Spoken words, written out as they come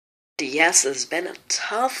Yes, it's been a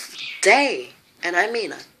tough day, and I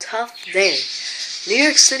mean a tough day. New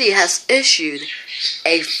York City has issued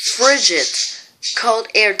a frigid cold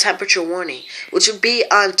air temperature warning, which will be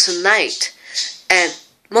on tonight. And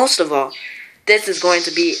most of all, this is going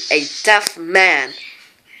to be a deaf man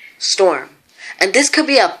storm. And this could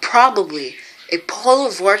be probably a polar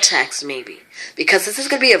vortex, maybe, because this is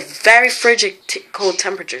going to be a very frigid cold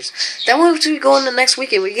temperatures. Then once we go in the next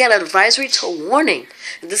weekend, we get an advisory to a warning.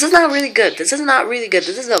 This is not really good. This is not really good.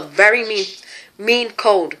 This is a very mean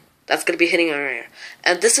cold that's going to be hitting our area.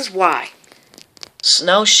 And this is why.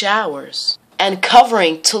 Snow showers. And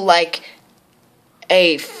covering to like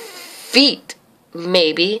a feet,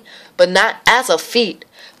 maybe, but not as a feet,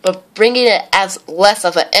 but bringing it as less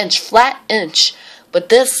of an inch, flat inch. But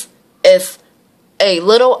this is a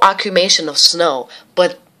little accumulation of snow,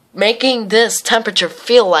 but making this temperature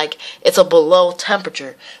feel like it's a below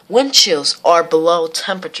temperature. Wind chills are below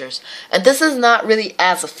temperatures, and this is not really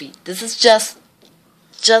as a feet. This is just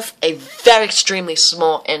a very extremely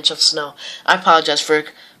small inch of snow. I apologize for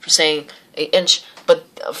saying an inch, but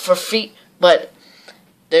for feet. But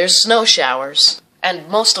there's snow showers, and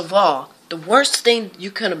most of all, the worst thing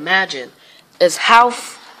you can imagine is how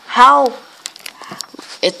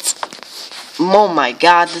it's. Oh my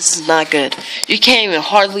God, this is not good. You can't even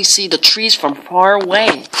hardly see the trees from far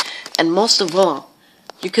away. And most of all,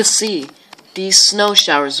 you can see these snow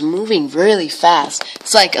showers moving really fast.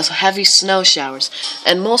 It's like a heavy snow showers.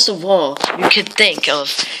 And most of all, you could think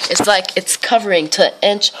of, it's like it's covering to an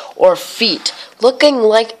inch or feet. Looking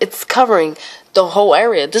like it's covering the whole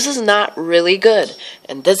area. This is not really good.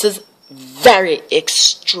 And this is very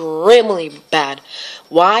extremely bad.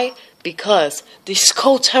 Why? Because these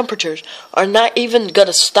cold temperatures are not even going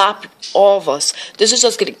to stop all of us. This is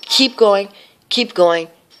just going to keep going, keep going,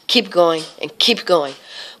 keep going, and keep going.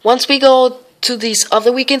 Once we go to these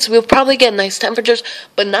other weekends, we'll probably get nice temperatures,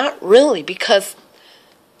 but not really, because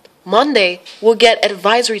Monday we'll get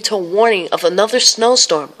advisory to a warning of another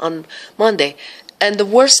snowstorm on Monday. And the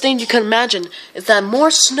worst thing you can imagine is that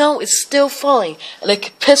more snow is still falling, and it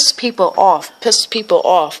could piss people off. This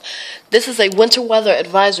is a winter weather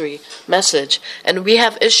advisory message, and we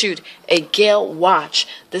have issued a gale watch.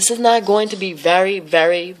 This is not going to be very,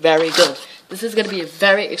 very, very good. This is going to be a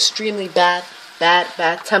very extremely bad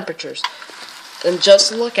temperatures. And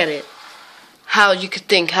just look at it, how you could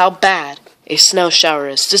think how bad a snow shower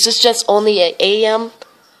is. This is just only an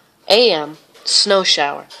AM snow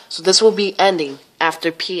shower. So this will be ending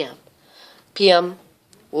after PM. PM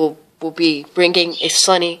will be bringing a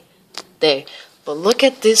sunny day. But look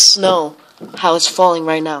at this snow, how it's falling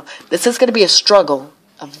right now. This is going to be a struggle,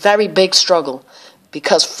 a very big struggle,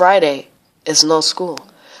 because Friday is no school.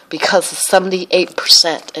 Because it's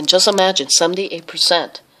 78%. And just imagine,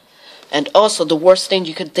 78%. And also, the worst thing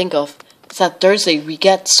you could think of is that Thursday we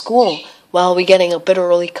get school while we're getting a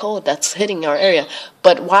bitterly cold that's hitting our area.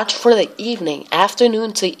 But watch for the evening,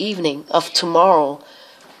 afternoon to evening of tomorrow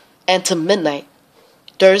and to midnight.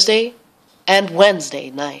 Thursday and Wednesday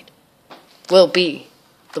night will be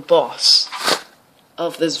the boss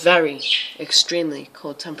of this very extremely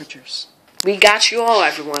cold temperatures. We got you all,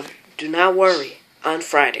 everyone. Do not worry. On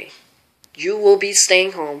Friday, you will be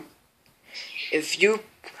staying home. If you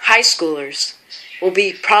high schoolers will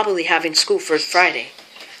be probably having school for Friday.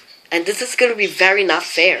 And this is going to be very not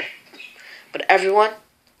fair. But everyone,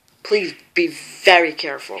 please be very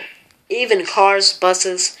careful. Even cars,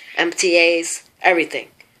 buses, MTAs,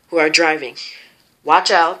 everything who are driving.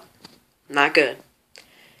 Watch out. Not good.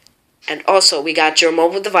 And also, we got your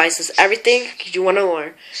mobile devices, everything you want to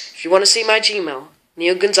learn. If you want to see my Gmail,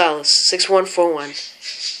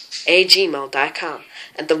 neilgonzalez6141@gmail.com.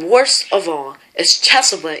 And the worst of all is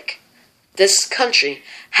Chesapeake. This country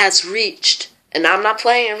has reached, and I'm not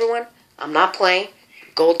playing, everyone. I'm not playing.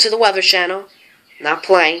 Go to the Weather Channel. Not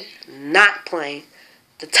playing. The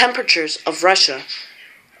temperatures of Russia,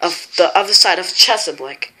 of the other side of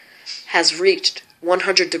Chesapeake, has reached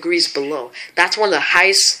 100 degrees below. That's one of the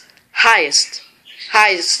highest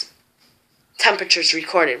temperatures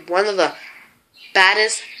recorded. One of the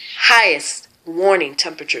baddest, highest warning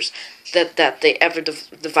temperatures that they ever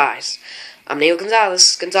devised. I'm Neil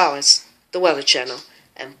Gonzalez, the Weather Channel,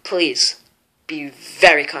 and please be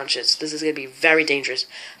very conscious. This is going to be very dangerous.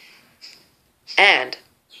 And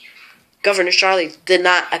Governor Charlie did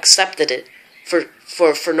not accept it for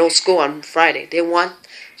no school on Friday.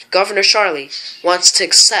 Governor Charlie wants to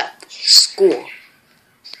accept school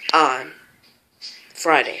on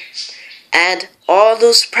Friday. And all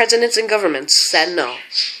those presidents and governments said no,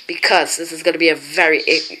 because this is going to be a very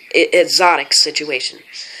exotic situation.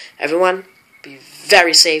 Everyone, be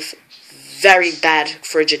very safe, very bad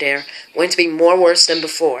frigid air, going to be more worse than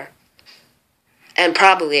before. And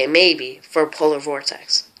probably, maybe, for a polar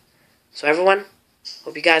vortex. So everyone,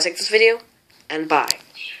 hope you guys like this video, and bye.